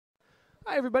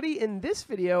Hi everybody, in this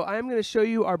video I'm going to show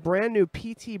you our brand new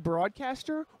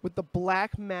PT-Broadcaster with the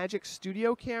Blackmagic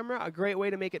Studio camera, a great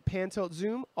way to make it pan, tilt,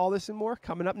 zoom. All this and more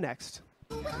coming up next.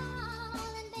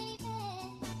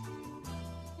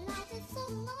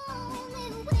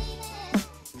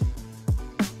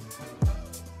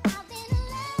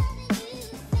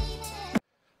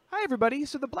 Hi everybody,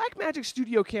 so the Blackmagic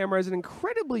Studio camera is an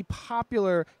incredibly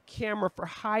popular camera for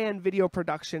high-end video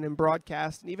production and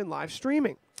broadcast and even live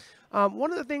streaming.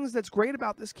 One of the things that's great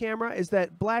about this camera is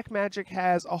that Blackmagic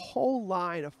has a whole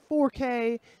line of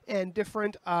 4K and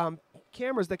different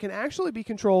cameras that can actually be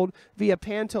controlled via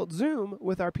pan, tilt, zoom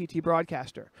with our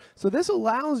PT-Broadcaster. So this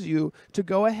allows you to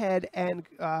go ahead and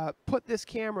put this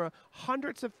camera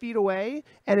hundreds of feet away,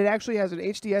 and it actually has an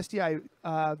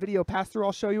HD-SDI video pass-through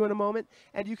I'll show you in a moment,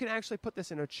 and you can actually put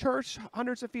this in a church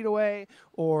hundreds of feet away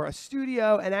or a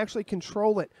studio and actually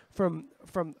control it from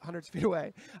hundreds of feet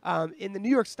away. In the New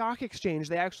York Stock Exchange,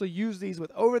 they actually use these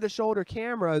with over-the-shoulder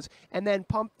cameras and then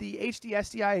pump the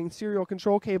HD-SDI and serial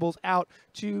control cables out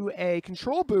to a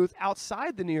control booth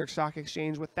outside the New York Stock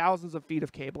Exchange with thousands of feet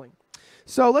of cabling.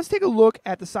 So let's take a look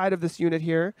at the side of this unit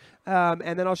here,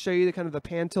 and then I'll show you the kind of the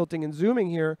pan tilting and zooming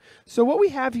here. So what we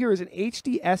have here is an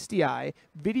HD-SDI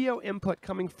video input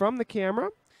coming from the camera,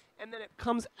 and then it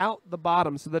comes out the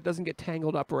bottom so that it doesn't get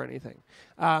tangled up or anything.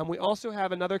 We also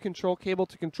have another control cable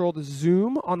to control the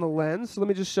zoom on the lens. So let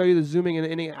me just show you the zooming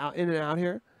in and out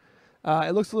here.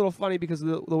 It looks a little funny because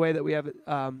of the way that we have it,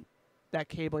 that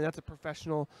cabling. That's a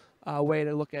professional way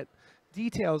to look at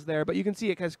details there, but you can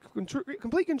see it has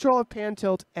complete control of pan,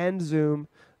 tilt, and zoom.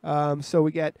 So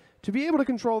we get to be able to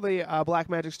control the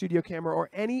Blackmagic Studio camera or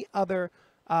any other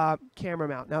camera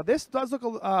mount. Now this does look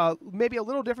maybe a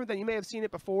little different than you may have seen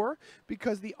it before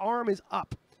because the arm is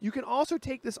up. You can also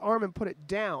take this arm and put it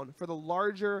down for the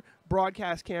larger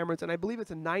broadcast cameras, and I believe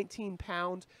it's a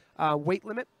 19-pound weight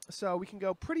limit, so we can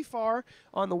go pretty far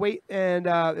on the weight, and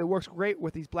it works great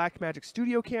with these Blackmagic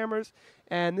Studio cameras.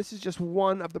 And this is just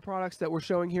one of the products that we're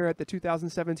showing here at the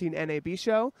 2017 NAB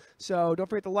Show. So don't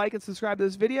forget to like and subscribe to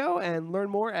this video and learn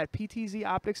more at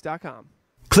PTZOptics.com.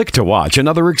 Click to watch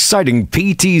another exciting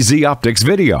PTZOptics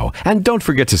video, and don't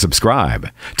forget to subscribe.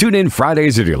 Tune in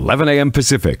Fridays at 11 a.m.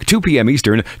 Pacific, 2 p.m.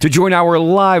 Eastern to join our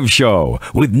live show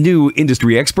with new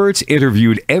industry experts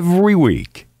interviewed every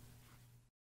week.